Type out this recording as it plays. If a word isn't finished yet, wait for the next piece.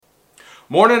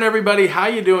Morning everybody, how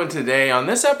you doing today? On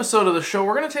this episode of the show,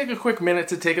 we're going to take a quick minute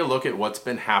to take a look at what's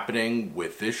been happening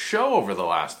with this show over the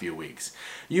last few weeks.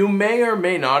 You may or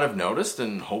may not have noticed,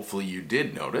 and hopefully you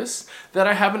did notice, that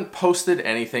I haven't posted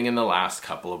anything in the last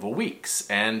couple of weeks,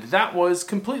 and that was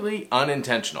completely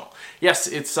unintentional. Yes,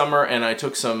 it's summer and I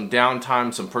took some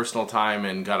downtime, some personal time,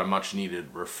 and got a much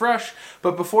needed refresh,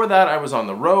 but before that I was on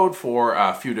the road for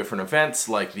a few different events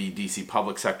like the DC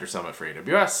Public Sector Summit for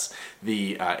AWS,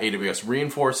 the AWS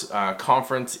Reinforce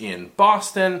conference in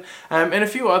Boston, and a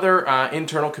few other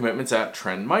internal commitments at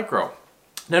Trend Micro.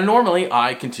 Now, normally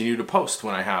I continue to post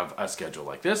when I have a schedule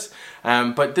like this,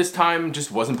 but this time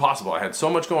just wasn't possible. I had so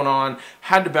much going on,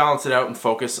 had to balance it out and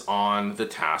focus on the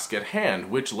task at hand,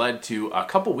 which led to a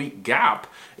couple-week gap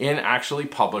in actually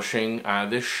publishing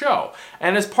this show.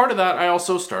 And as part of that, I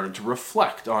also started to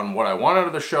reflect on what I want out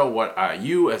of the show, what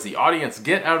you as the audience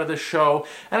get out of the show,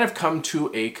 and I've come to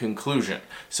a conclusion.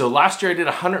 So last year I did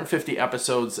 150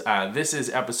 episodes. This is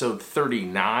episode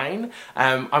 39.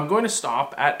 I'm going to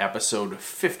stop at episode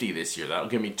 50 this year. That'll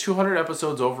give me 200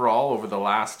 episodes overall over the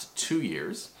last 2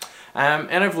 years.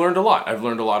 And I've learned a lot. I've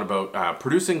learned a lot about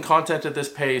producing content at this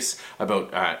pace,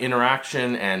 about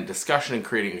interaction and discussion and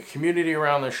creating a community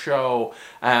around the show.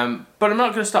 But I'm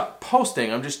not going to stop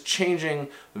posting. I'm just changing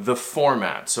the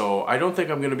format. So I don't think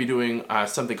I'm going to be doing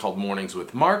something called Mornings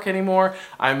with Mark anymore.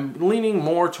 I'm leaning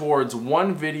more towards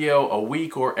one video a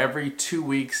week or every 2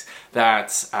 weeks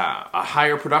that's a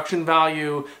higher production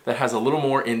value, that has a little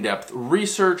more in-depth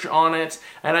research on it.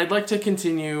 And I'd like to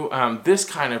continue this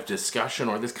kind of discussion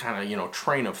or this kind of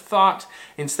train of thought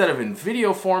instead of in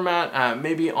video format,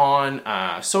 maybe on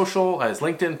social as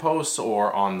LinkedIn posts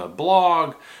or on the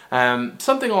blog,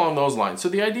 something along those lines. So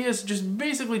the idea is just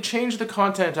basically change the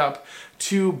content up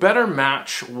to better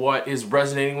match what is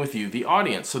resonating with you, the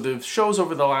audience. So the shows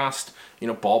over the last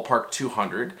ballpark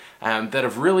 200 that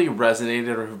have really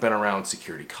resonated or have been around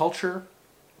security culture,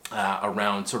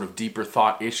 around sort of deeper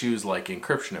thought issues like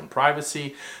encryption and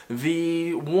privacy.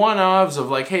 The one-ofs of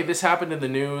like, hey, this happened in the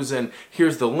news and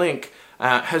here's the link,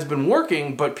 has been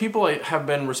working, but people have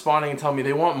been responding and telling me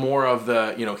they want more of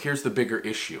the, here's the bigger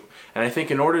issue. And I think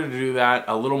in order to do that,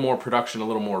 a little more production, a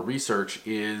little more research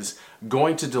is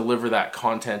going to deliver that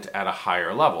content at a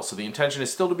higher level. So the intention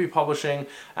is still to be publishing,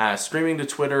 streaming to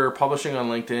Twitter, publishing on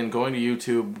LinkedIn, going to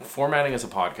YouTube, formatting as a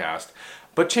podcast,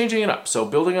 but changing it up. So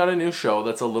building out a new show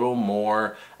that's a little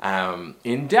more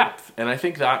in depth. And I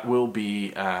think that will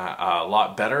be a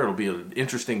lot better. It'll be an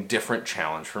interesting, different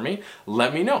challenge for me.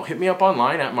 Let me know. Hit me up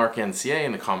online at MarkNCA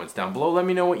in the comments down below. Let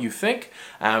me know what you think.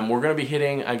 We're going to be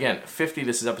hitting, again, 50.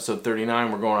 This is episode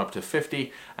 39. We're going up to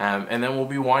 50. And then we'll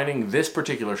be winding this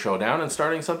particular show down and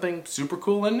starting something super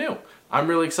cool and new. I'm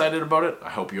really excited about it. I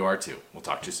hope you are too. We'll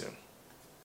talk to you soon.